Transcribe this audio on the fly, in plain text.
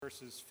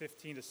verses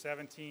 15 to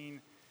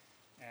 17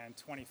 and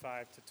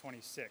 25 to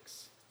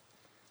 26.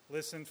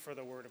 Listen for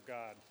the word of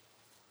God.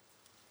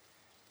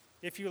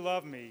 If you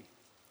love me,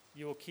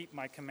 you will keep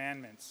my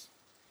commandments,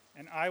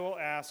 and I will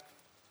ask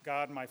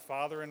God, my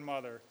Father and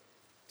Mother,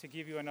 to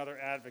give you another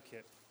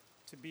advocate,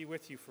 to be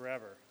with you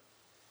forever.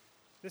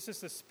 This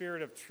is the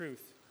Spirit of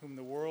truth, whom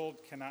the world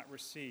cannot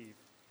receive,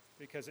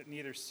 because it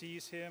neither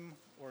sees him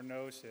or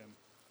knows him.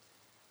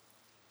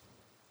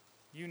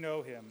 You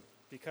know him,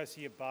 because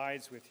he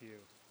abides with you,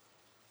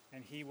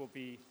 and he will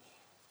be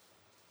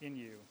in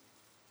you.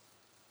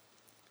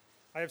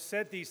 I have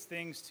said these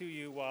things to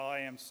you while I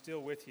am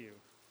still with you,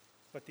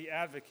 but the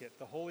Advocate,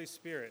 the Holy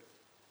Spirit,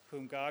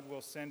 whom God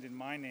will send in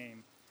my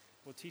name,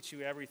 will teach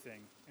you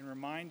everything and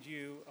remind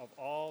you of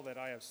all that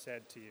I have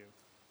said to you.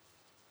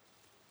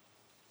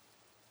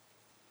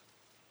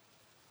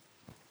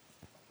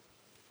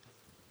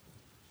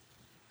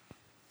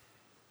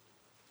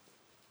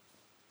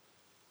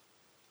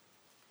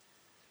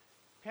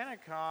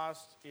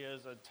 Pentecost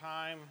is a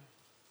time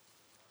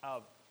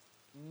of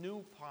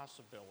new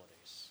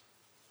possibilities.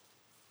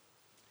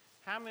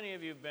 How many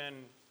of you have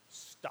been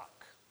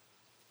stuck?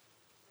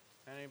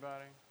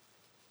 Anybody?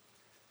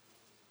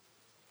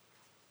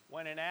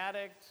 When an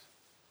addict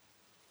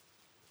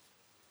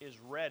is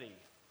ready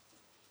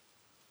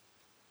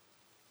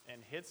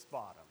and hits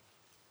bottom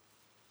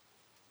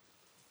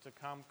to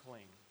come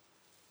clean,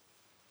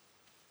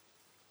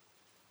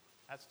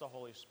 that's the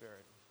Holy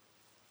Spirit.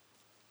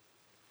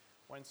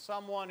 When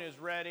someone is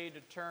ready to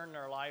turn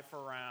their life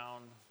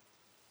around,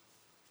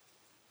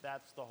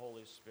 that's the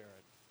Holy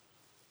Spirit.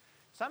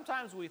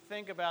 Sometimes we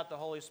think about the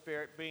Holy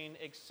Spirit being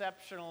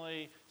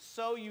exceptionally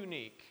so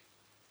unique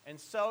and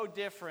so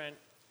different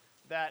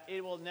that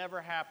it will never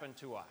happen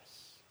to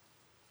us.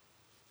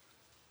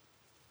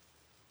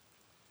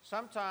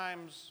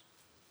 Sometimes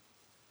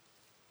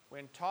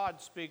when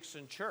Todd speaks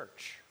in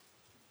church,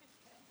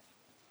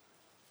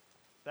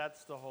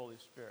 that's the Holy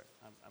Spirit.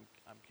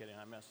 I'm kidding,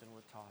 I'm messing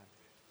with Todd.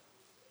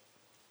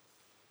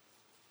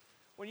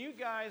 When you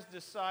guys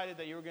decided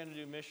that you were going to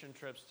do mission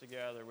trips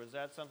together, was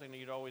that something that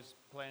you'd always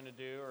planned to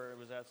do, or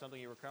was that something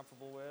you were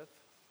comfortable with?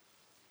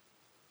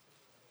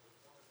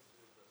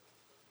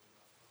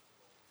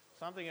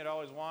 Something you'd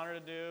always wanted to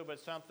do, but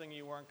something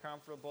you weren't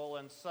comfortable,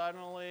 and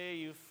suddenly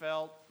you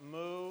felt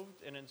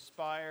moved and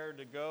inspired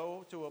to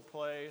go to a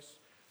place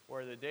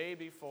where the day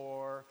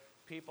before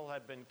people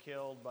had been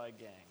killed by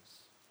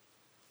gangs.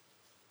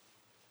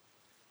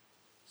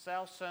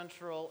 South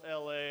Central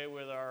LA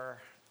with our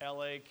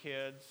LA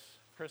kids.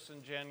 Chris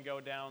and Jen go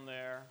down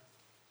there.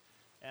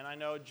 And I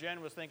know Jen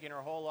was thinking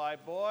her whole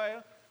life, boy,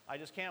 I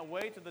just can't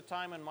wait to the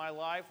time in my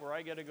life where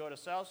I get to go to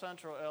South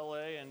Central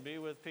LA and be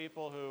with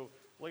people who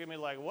look at me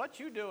like, what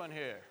you doing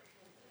here?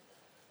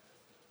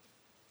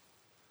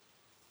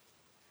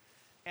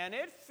 And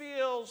it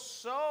feels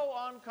so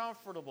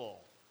uncomfortable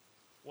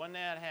when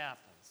that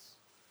happens.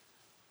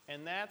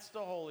 And that's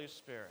the Holy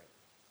Spirit.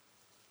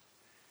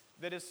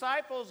 The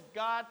disciples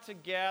got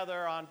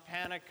together on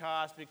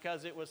Pentecost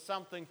because it was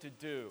something to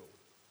do.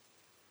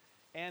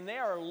 And they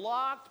are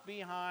locked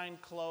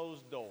behind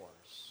closed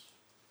doors.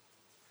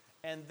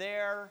 And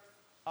they're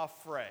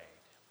afraid.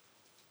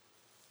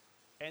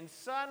 And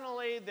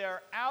suddenly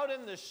they're out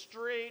in the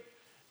street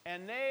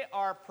and they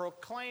are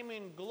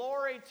proclaiming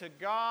glory to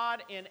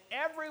God in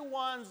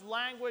everyone's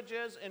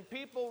languages, and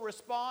people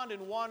respond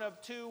in one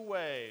of two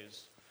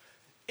ways.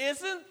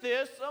 Isn't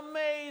this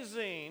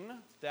amazing?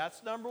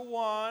 That's number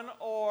one.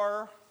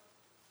 Or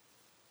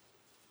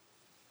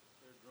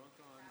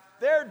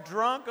they're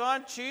drunk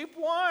on cheap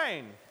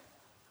wine.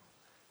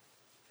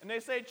 And they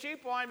say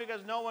cheap wine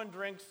because no one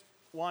drinks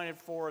wine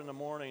at 4 in the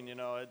morning,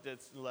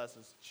 unless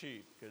it's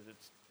cheap, because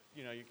it's,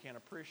 you can't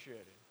appreciate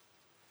it.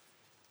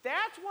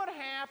 That's what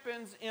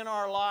happens in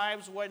our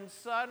lives when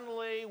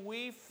suddenly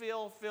we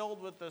feel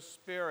filled with the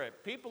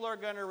Spirit. People are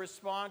going to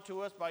respond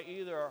to us by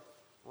either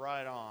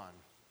right on,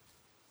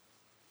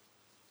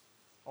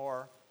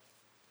 or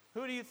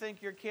who do you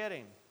think you're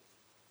kidding?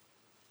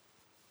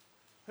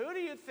 Who do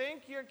you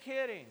think you're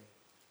kidding?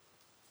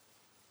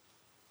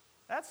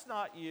 That's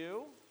not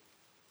you.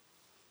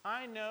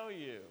 I know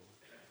you.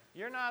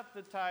 You're not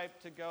the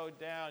type to go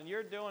down.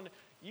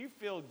 You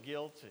feel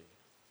guilty.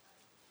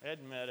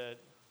 Admit it.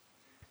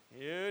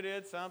 You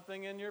did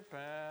something in your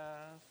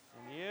past,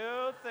 and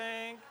you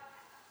think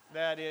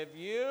that if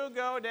you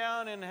go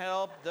down and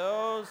help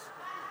those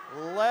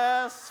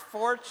less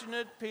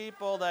fortunate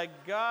people,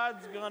 that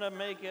God's going to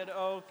make it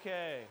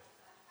okay.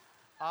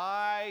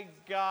 I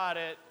got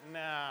it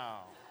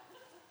now.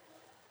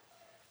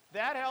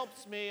 That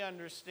helps me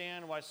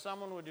understand why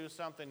someone would do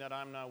something that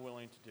I'm not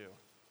willing to do.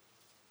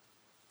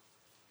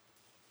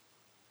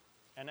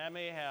 And that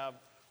may have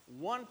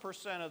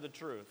 1% of the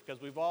truth,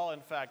 because we've all, in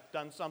fact,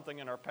 done something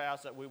in our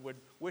past that we would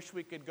wish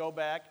we could go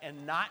back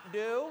and not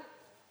do.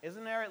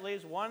 Isn't there at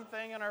least one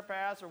thing in our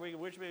past where we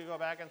wish we could go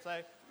back and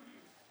say,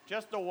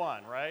 just the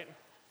one, right?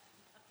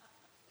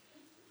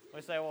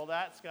 We say, well,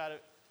 that's got to...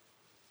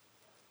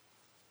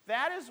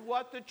 That is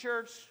what the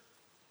church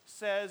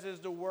says is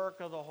the work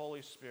of the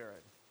Holy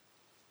Spirit.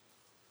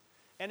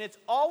 And it's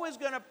always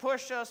going to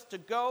push us to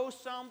go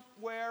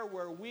somewhere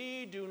where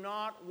we do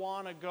not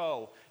want to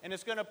go. And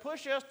it's going to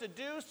push us to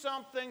do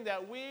something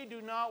that we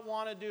do not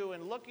want to do.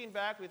 And looking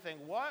back, we think,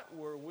 what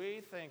were we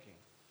thinking?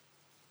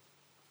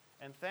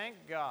 And thank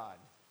God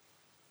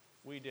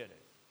we did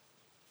it.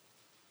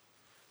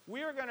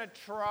 We are going to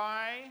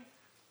try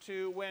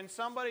to, when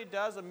somebody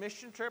does a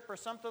mission trip or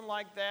something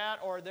like that,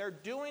 or they're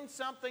doing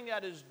something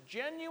that is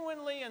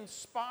genuinely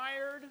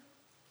inspired,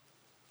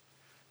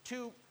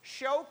 to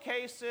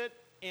showcase it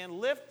and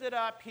lift it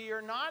up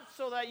here, not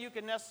so that you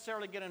can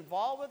necessarily get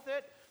involved with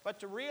it,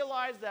 but to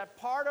realize that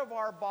part of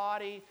our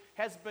body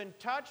has been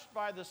touched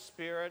by the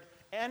Spirit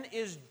and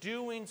is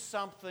doing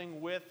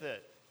something with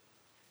it.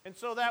 And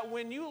so that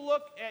when you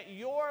look at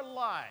your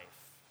life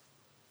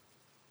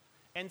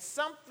and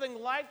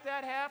something like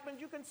that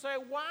happens, you can say,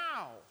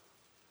 wow,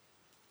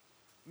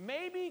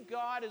 maybe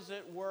God is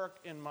at work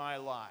in my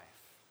life.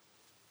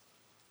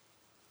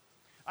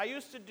 I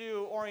used to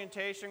do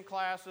orientation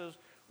classes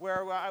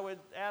where I would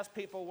ask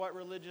people what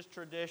religious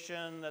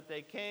tradition that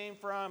they came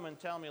from and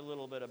tell me a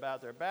little bit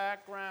about their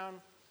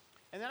background.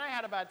 And then I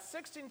had about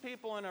 16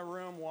 people in a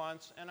room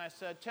once, and I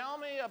said, tell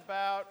me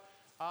about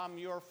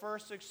your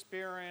first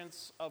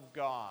experience of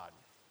God.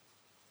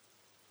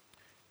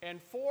 And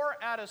 4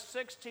 out of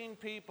 16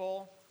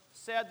 people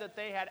said that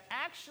they had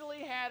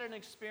actually had an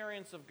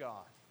experience of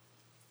God.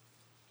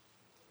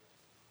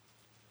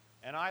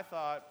 And I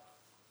thought,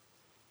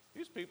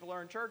 these people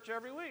are in church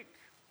every week.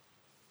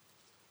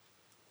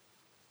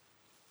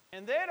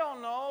 And they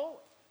don't know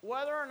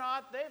whether or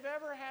not they've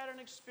ever had an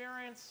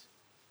experience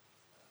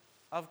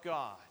of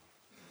God.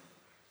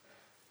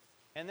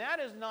 And that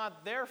is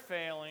not their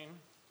failing.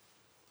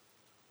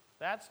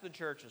 That's the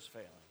church's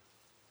failing.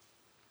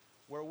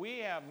 Where we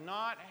have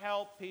not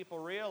helped people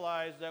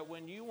realize that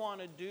when you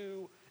want to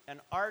do an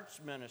arts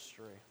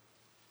ministry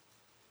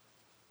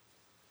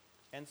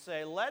and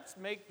say, let's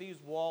make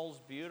these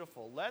walls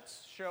beautiful,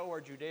 let's show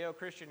our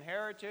Judeo-Christian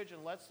heritage,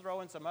 and let's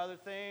throw in some other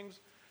things,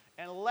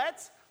 and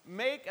let's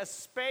make a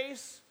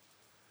space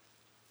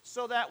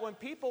so that when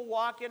people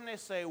walk in, they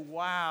say,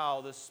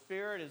 wow, the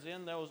Spirit is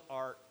in those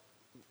art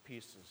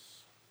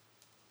pieces.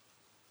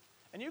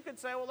 And you could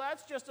say, well,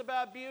 that's just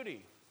about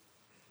beauty.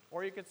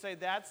 Or you could say,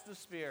 that's the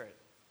Spirit.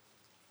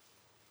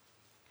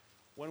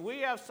 When we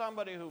have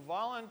somebody who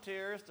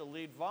volunteers to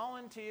lead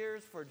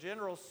volunteers for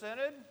General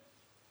Synod,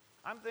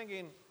 I'm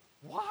thinking,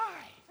 why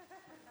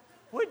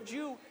would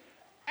you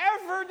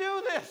ever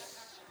do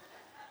this?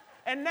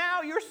 And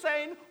now you're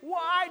saying,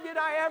 why did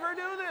I ever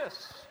do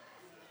this?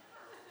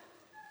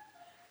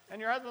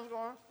 And your husband's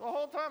going, the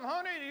whole time,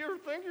 honey, do you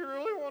think you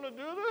really want to do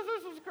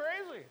this? This is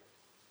crazy.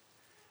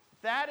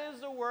 That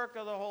is the work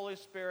of the Holy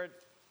Spirit,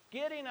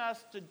 getting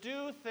us to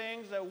do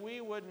things that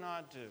we would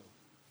not do.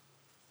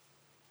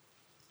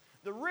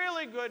 The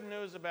really good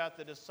news about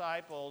the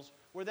disciples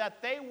were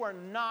that they were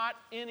not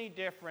any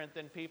different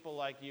than people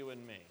like you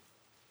and me.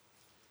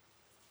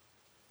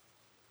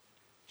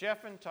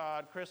 Jeff and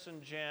Todd, Chris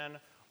and Jen,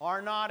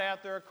 are not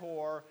at their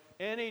core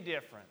any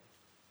different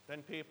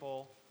than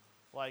people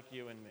like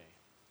you and me.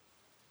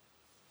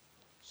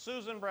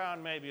 Susan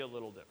Brown may be a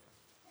little different.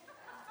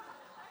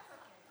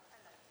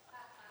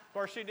 Of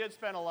course, she did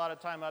spend a lot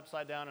of time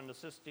upside down in the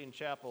Sistine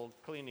Chapel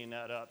cleaning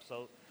that up,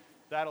 so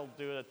that'll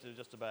do it to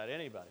just about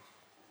anybody.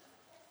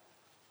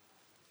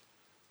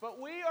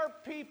 But we are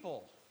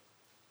people.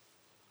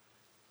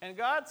 And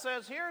God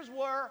says, here's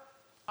where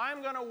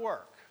I'm going to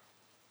work.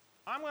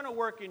 I'm going to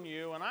work in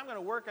you, and I'm going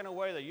to work in a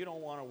way that you don't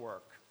want to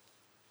work,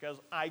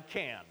 because I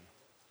can.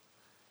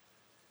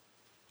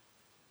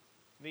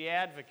 The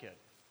advocate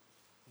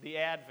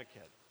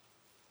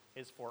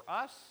is for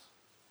us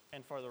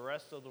and for the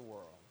rest of the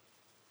world.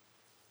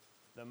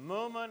 The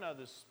movement of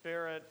the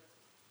Spirit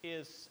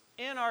is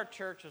in our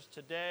churches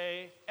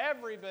today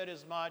every bit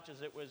as much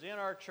as it was in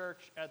our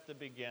church at the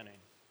beginning.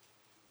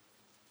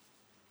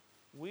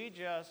 We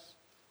just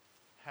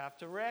have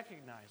to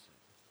recognize it.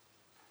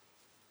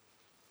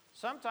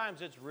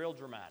 Sometimes it's real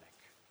dramatic.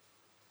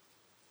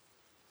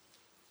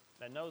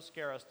 And those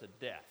scare us to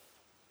death.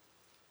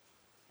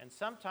 And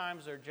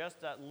sometimes they're just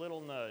that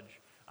little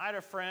nudge. I had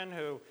a friend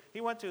who,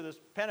 he went to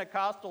this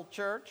Pentecostal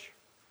church,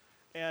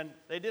 and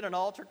they did an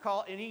altar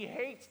call, and he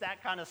hates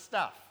that kind of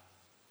stuff,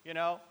 you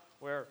know,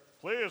 where,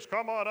 please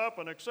come on up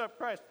and accept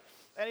Christ.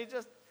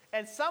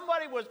 And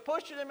somebody was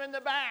pushing him in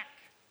the back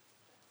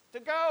to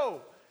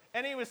go.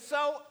 And he was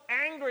so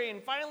angry,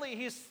 and finally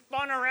he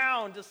spun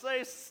around to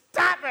say,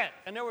 stop it!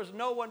 And there was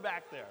no one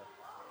back there.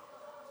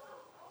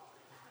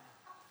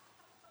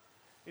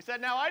 He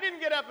said, now I didn't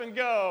get up and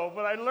go,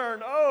 but I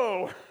learned,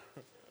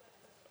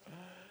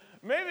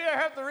 maybe I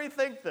have to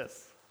rethink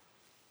this.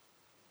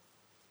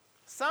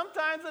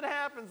 Sometimes it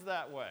happens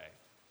that way.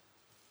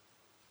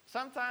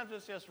 Sometimes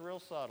it's just real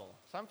subtle.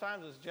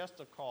 Sometimes it's just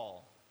a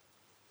call.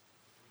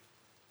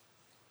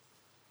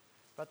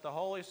 But the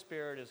Holy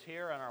Spirit is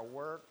here in our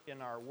work,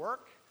 in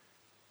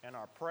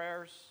our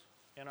prayers,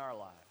 in our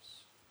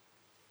lives.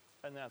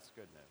 And that's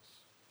good news.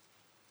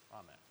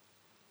 Amen.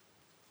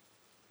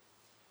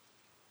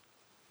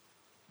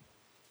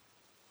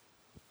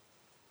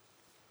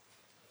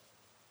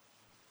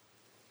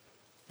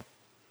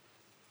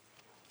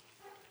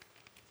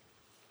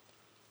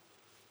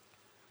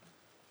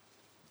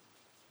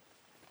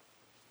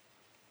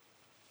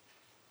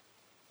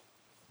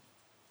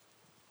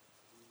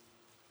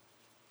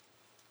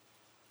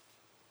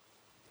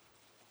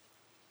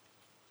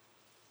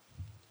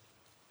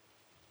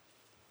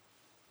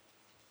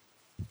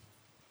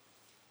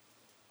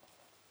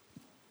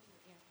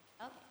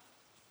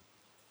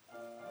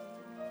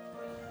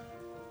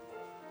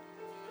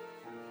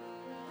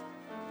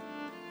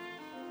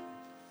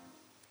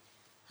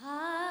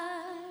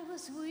 I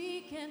was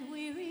weak and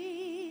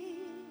weary,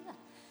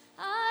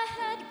 I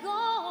had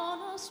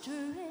gone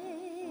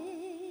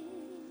astray.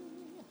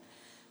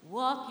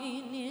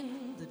 Walking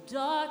in the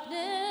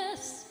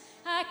darkness,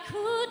 I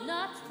could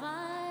not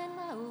find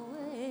my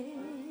way.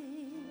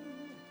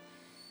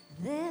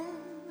 Then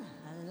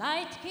a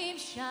light came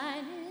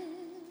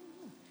shining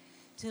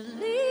to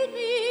lead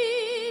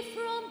me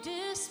from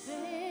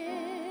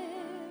despair.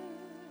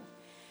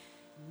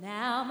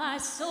 Now my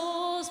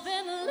soul's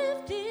been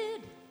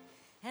lifted,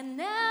 and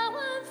now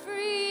I'm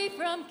free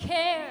from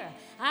care.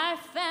 I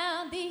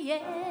found the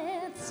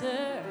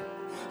answer.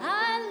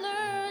 I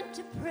learned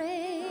to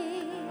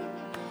pray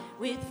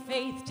with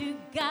faith to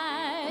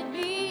guide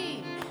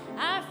me.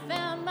 I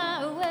found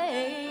my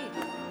way.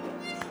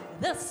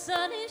 The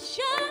sun is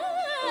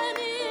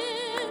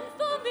shining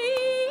for me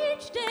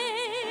each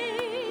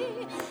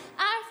day.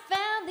 I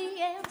found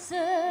the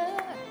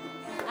answer.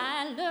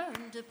 I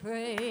learned to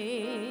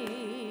pray.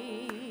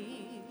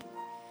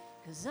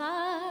 'Cause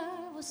I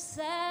was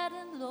sad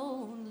and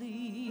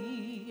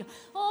lonely.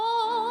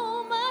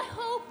 Oh, my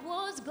hope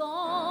was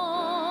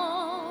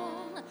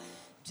gone.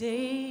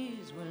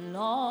 Days were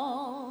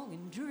long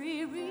and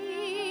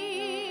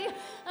dreary.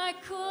 I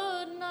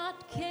could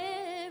not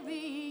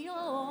carry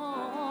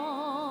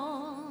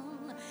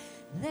on.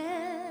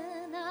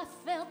 Then I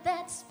felt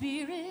that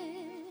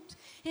spirit.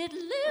 It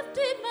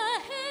lifted my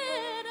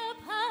head up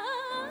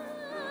high.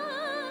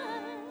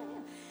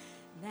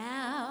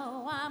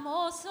 Now I'm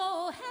all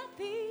so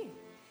happy.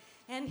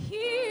 And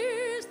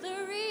here's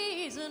the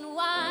reason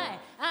why.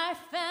 I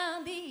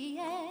found the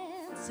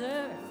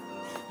answer.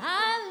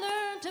 I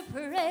learned to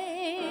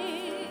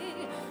pray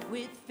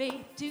with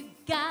faith to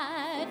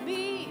guide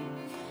me.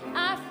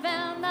 I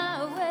found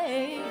my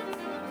way.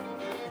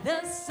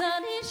 The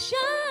sun is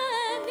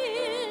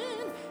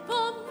shining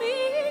for me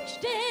each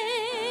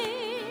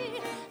day.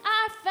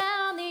 I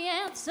found the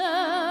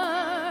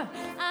answer.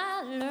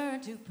 I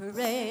learned to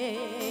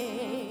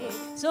pray.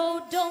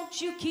 So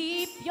don't you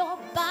keep your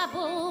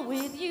Bible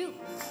with you.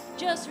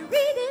 Just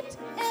read it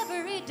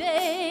every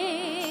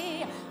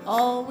day.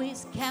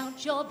 Always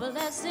count your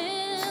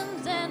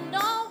blessings and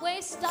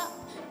always stop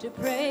to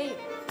pray.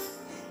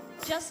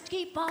 Just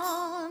keep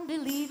on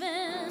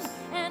believing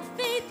and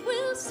faith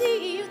will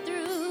see you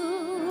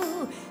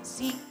through.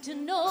 Seek to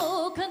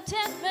know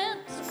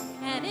contentment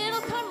and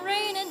it'll come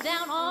raining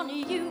down on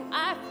you.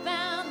 I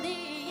found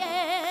the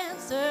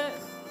answer.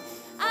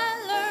 I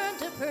learned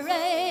to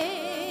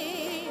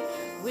pray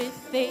with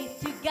faith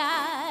to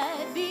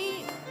guide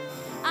me.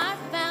 I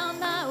found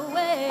my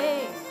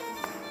way.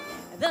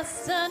 The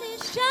sun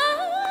is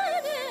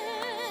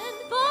shining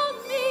for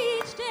me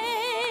each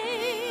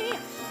day.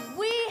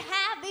 We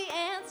have the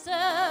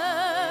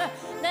answer.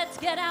 Let's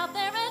get out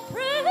there and pray.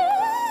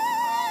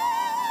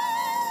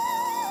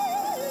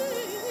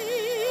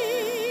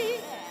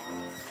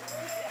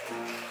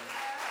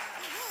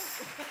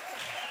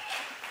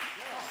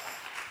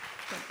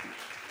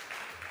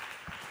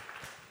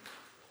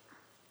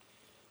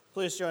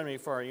 Please join me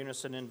for our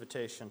unison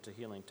invitation to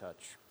Healing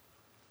Touch.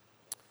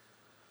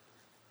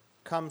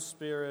 Come,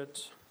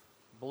 Spirit,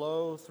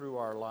 blow through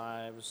our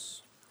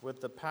lives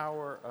with the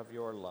power of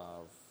your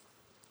love.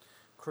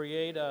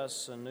 Create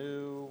us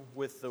anew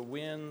with the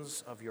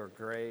winds of your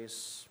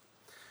grace.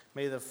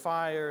 May the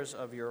fires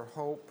of your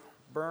hope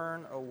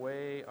burn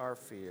away our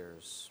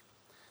fears.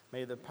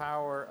 May the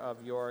power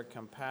of your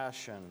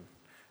compassion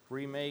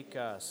remake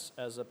us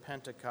as a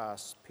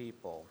Pentecost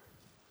people.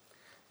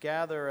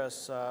 Gather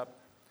us up,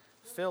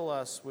 fill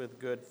us with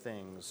good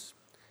things,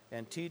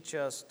 and teach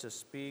us to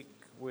speak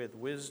with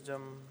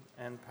wisdom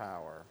and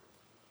power.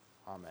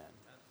 Amen.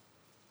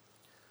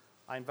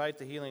 I invite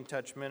the Healing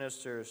Touch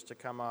ministers to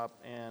come up,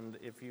 and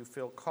if you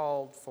feel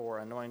called for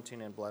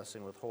anointing and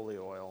blessing with holy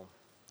oil,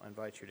 I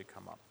invite you to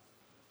come up.